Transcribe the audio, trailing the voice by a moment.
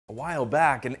A while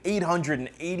back, an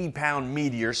 880-pound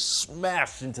meteor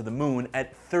smashed into the moon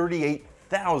at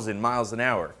 38,000 miles an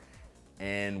hour.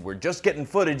 And we're just getting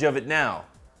footage of it now.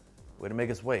 Way to make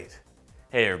us wait.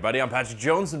 Hey everybody, I'm Patrick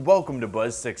Jones and welcome to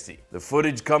Buzz 60. The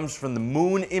footage comes from the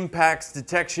Moon Impacts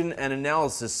Detection and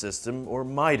Analysis System, or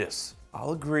MIDAS.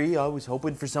 I'll agree, I was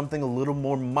hoping for something a little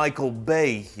more Michael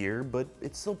Bay here, but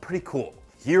it's still pretty cool.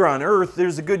 Here on Earth,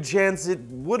 there's a good chance it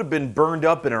would have been burned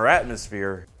up in our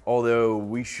atmosphere. Although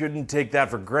we shouldn't take that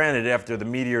for granted after the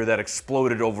meteor that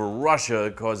exploded over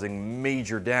Russia causing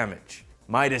major damage.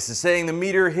 MIDAS is saying the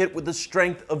meteor hit with a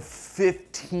strength of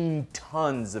 15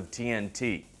 tons of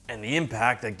TNT. And the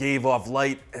impact that gave off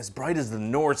light as bright as the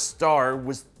North Star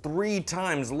was 3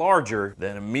 times larger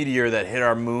than a meteor that hit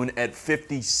our moon at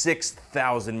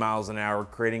 56,000 miles an hour,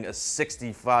 creating a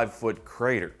 65-foot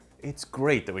crater. It's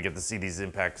great that we get to see these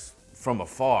impacts from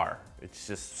afar. It's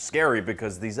just scary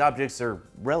because these objects are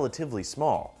relatively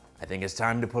small. I think it's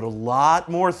time to put a lot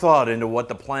more thought into what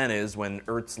the plan is when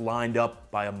Earth's lined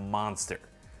up by a monster.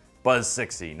 Buzz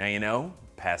 60, now you know,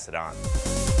 pass it on.